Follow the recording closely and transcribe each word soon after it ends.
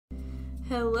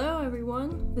Hello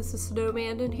everyone, this is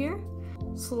Snowman here,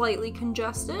 slightly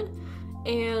congested,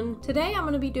 and today I'm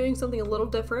going to be doing something a little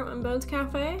different in Bones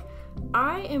Cafe.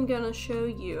 I am going to show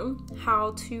you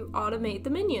how to automate the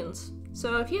minions.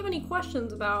 So if you have any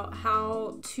questions about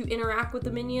how to interact with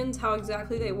the minions, how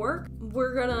exactly they work,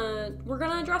 we're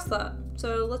gonna address that.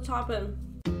 So let's hop in.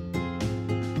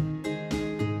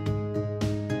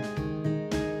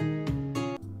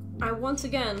 I once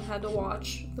again had to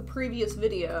watch the previous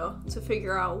video to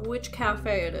figure out which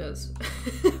cafe it is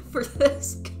for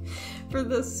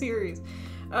this series.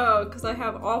 Oh, because I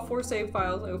have all 4 save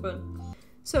files open.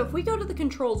 So if we go to the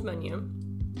controls menu,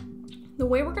 the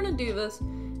way we're gonna do this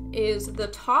is the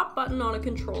top button on a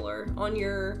controller on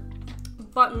your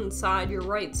button side, your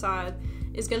right side,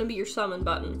 is gonna be your summon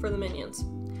button for the minions.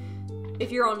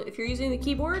 If you're using the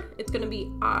keyboard, it's gonna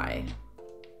be I.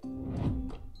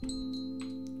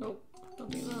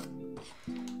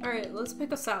 Alright, let's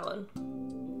pick a salad.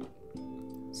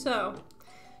 So,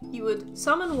 you would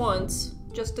summon once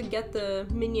just to get the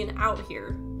minion out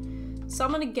here.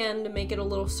 Summon again to make it a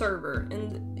little server.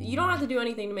 And you don't have to do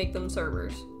anything to make them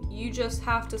servers. You just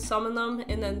have to summon them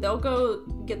and then they'll go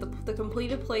get the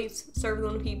completed plates, serve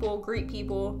them to people, greet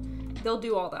people. They'll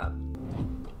do all that.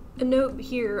 A note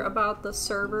here about the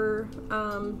server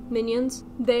minions.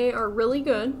 They are really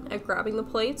good at grabbing the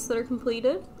plates that are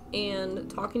completed and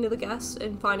talking to the guests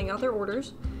and finding out their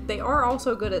orders. They are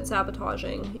also good at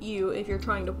sabotaging you if you're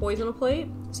trying to poison a plate.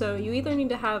 So you either need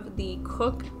to have the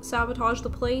cook sabotage the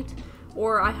plate,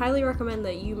 or I highly recommend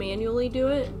that you manually do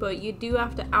it, but you do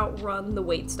have to outrun the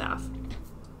waitstaff.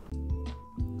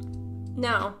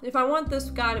 Now, if I want this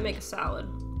guy to make a salad,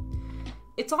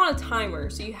 it's on a timer,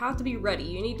 so you have to be ready.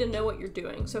 You need to know what you're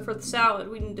doing. So for the salad,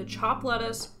 we need to chop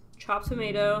lettuce, chop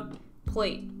tomato,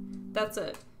 plate. That's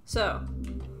it. So,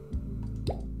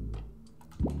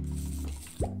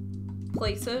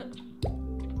 place it.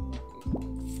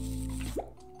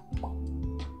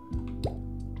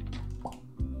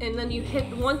 And then you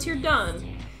hit, once you're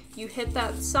done, you hit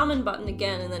that summon button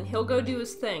again and then he'll go do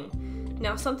his thing.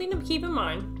 Now something to keep in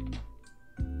mind,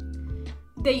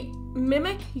 they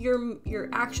mimic your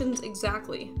actions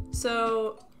exactly.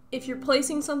 So if you're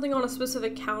placing something on a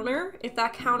specific counter, if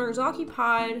that counter is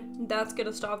occupied, that's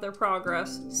gonna stop their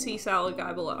progress. See salad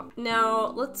guy below. Now,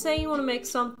 let's say you wanna make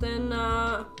something,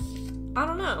 I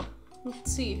don't know.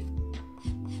 Let's see.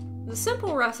 The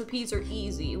simple recipes are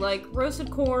easy, like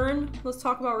roasted corn. Let's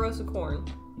talk about roasted corn.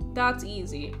 That's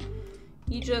easy.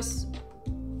 You just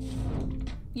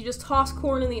toss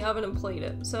corn in the oven and plate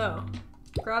it. So,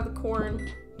 grab the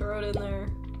corn, throw it in there,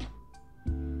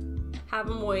 have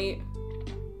them wait,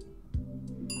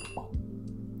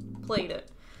 plate it.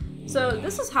 So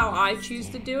this is how I choose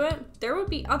to do it. There would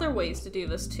be other ways to do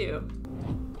this too,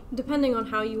 depending on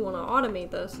how you want to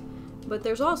automate this. But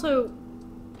there's also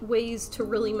ways to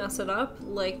really mess it up.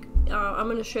 Like, I'm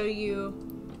going to show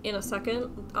you in a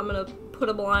second. I'm going to put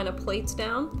a line of plates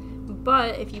down.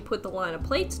 But if you put the line of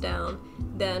plates down,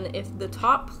 then if the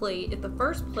top plate, if the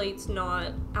first plate's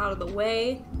not out of the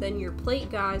way, then your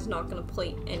plate guy's not going to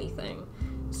plate anything.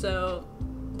 So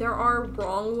there are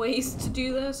wrong ways to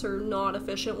do this, or not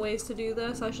efficient ways to do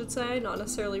this, I should say. Not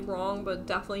necessarily wrong, but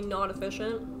definitely not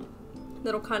efficient.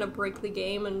 That'll kind of break the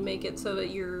game and make it so that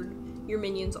your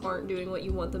minions aren't doing what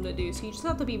you want them to do. So you just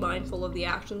have to be mindful of the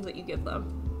actions that you give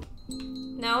them.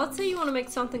 Now let's say you want to make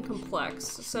something complex.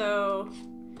 So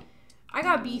I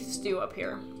got beef stew up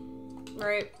here,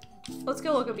 right? Let's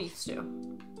go look at beef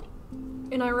stew.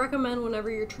 And I recommend whenever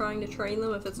you're trying to train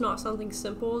them, if it's not something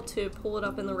simple, to pull it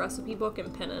up in the recipe book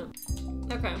and pin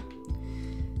it. Okay,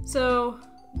 so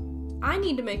I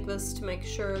need to make this to make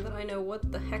sure that I know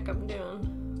what the heck I'm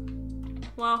doing.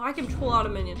 Well, I can pull out a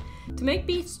minion. To make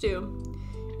beef stew,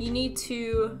 you need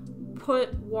to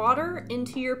put water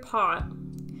into your pot.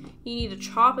 You need to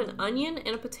chop an onion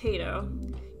and a potato.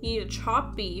 You need to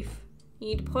chop beef. You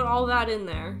need to put all that in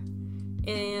there.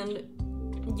 And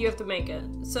you have to make it.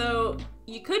 So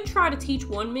you could try to teach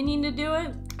one minion to do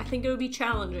it. I think it would be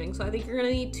challenging. So I think you're going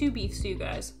to need 2 beef stew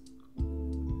guys.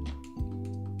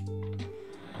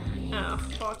 Oh,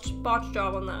 botch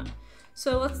job on that.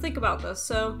 So let's think about this.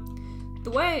 So the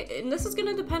way, and this is going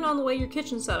to depend on the way your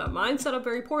kitchen's set up. Mine's set up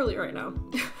very poorly right now.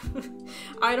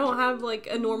 I don't have like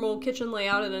a normal kitchen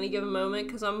layout at any given moment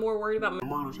because I'm more worried about my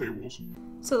murder tables.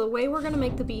 So the way we're going to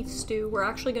make the beef stew, we're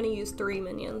actually going to use 3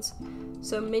 minions.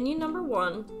 So minion number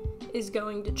 1 is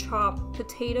going to chop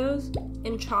potatoes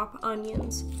and chop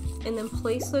onions, and then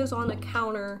place those on a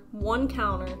counter, one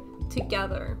counter,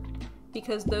 together,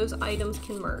 because those items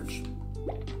can merge.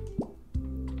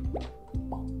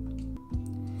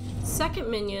 Second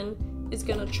minion is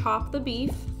gonna chop the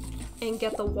beef and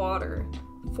get the water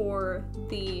for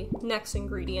the next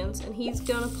ingredients, and he's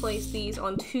gonna place these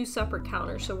on 2 separate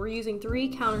counters. So we're using 3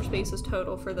 counter spaces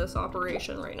total for this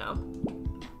operation right now.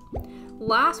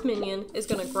 Last minion is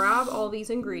gonna grab all these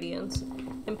ingredients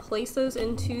and place those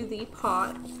into the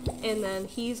pot, and then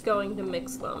he's going to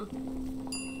mix them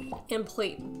and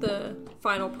plate the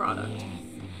final product.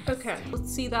 Okay,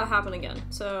 let's see that happen again.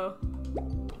 So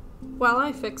while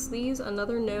I fix these,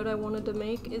 another note I wanted to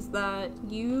make is that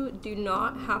you do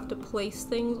not have to place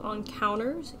things on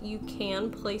counters. You can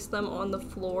place them on the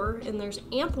floor, and there's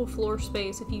ample floor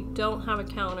space if you don't have a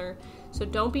counter. So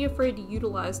don't be afraid to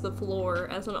utilize the floor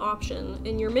as an option,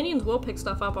 and your minions will pick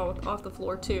stuff up off the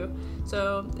floor too.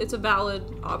 So it's a valid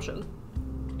option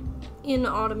in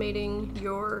automating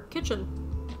your kitchen.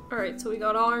 All right, so we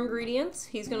got all our ingredients.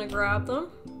 He's gonna grab them.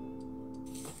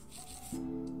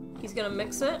 He's gonna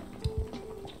mix it.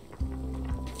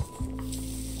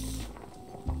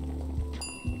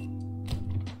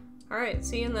 All right,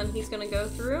 see, and then he's gonna go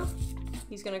through.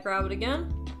 He's gonna grab it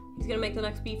again. He's gonna make the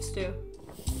next beef stew.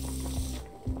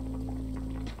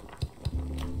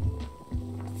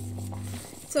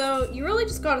 So you really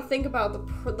just got to think about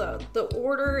the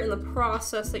order and the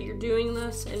process that you're doing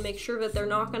this, and make sure that they're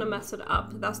not going to mess it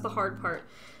up. That's the hard part,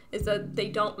 is that they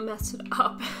don't mess it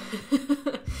up.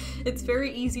 It's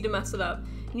very easy to mess it up.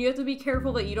 And you have to be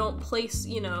careful that you don't place,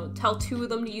 you know, tell 2 of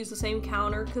them to use the same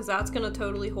counter, because that's going to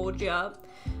totally hold you up.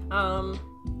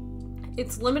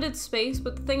 It's limited space,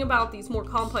 but the thing about these more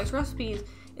complex recipes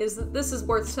is that this is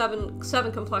worth 7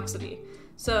 complexity.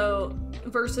 So,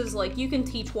 versus like you can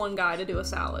teach 1 guy to do a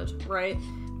salad, right?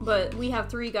 But we have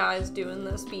 3 guys doing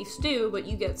this beef stew, but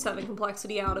you get 7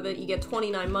 complexity out of it, you get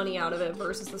 29 money out of it,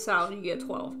 versus the salad you get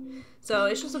 12. So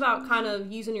it's just about kind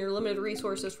of using your limited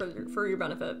resources for your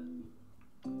benefit.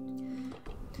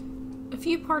 A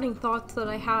few parting thoughts that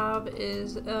I have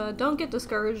is don't get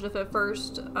discouraged if at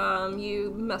first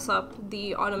you mess up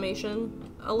the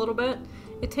automation a little bit.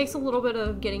 It takes a little bit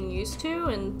of getting used to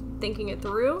and thinking it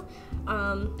through.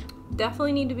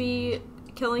 Definitely need to be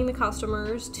killing the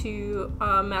customers to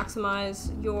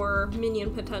maximize your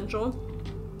minion potential.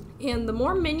 And the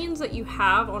more minions that you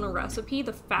have on a recipe,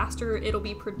 the faster it'll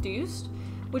be produced,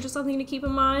 which is something to keep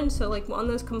in mind. So like on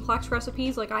those complex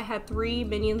recipes, like I had 3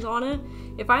 minions on it.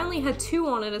 If I only had 2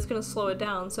 on it, it's gonna slow it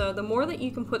down. So the more that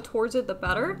you can put towards it, the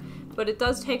better, but it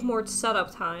does take more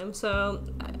setup time. So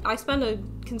I spend a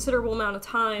considerable amount of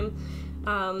time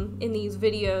in these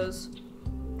videos,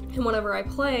 and whenever I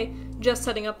play, just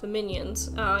setting up the minions.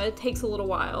 It takes a little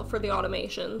while for the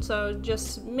automation. So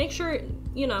just make sure,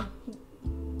 you know,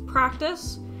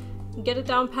 practice, get it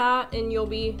down pat, and you'll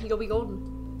be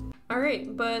golden. All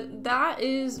right, but that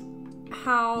is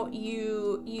how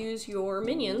you use your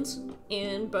minions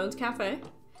in Bones Cafe.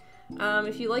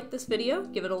 If you like this video,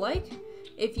 give it a like.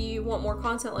 If you want more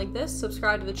content like this,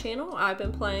 subscribe to the channel. I've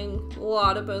been playing a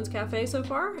lot of Bones Cafe so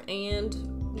far, and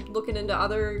looking into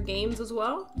other games as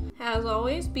well. As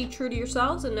always, be true to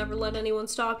yourselves and never let anyone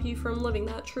stop you from living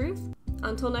that truth.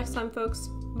 Until next time, folks,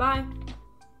 bye!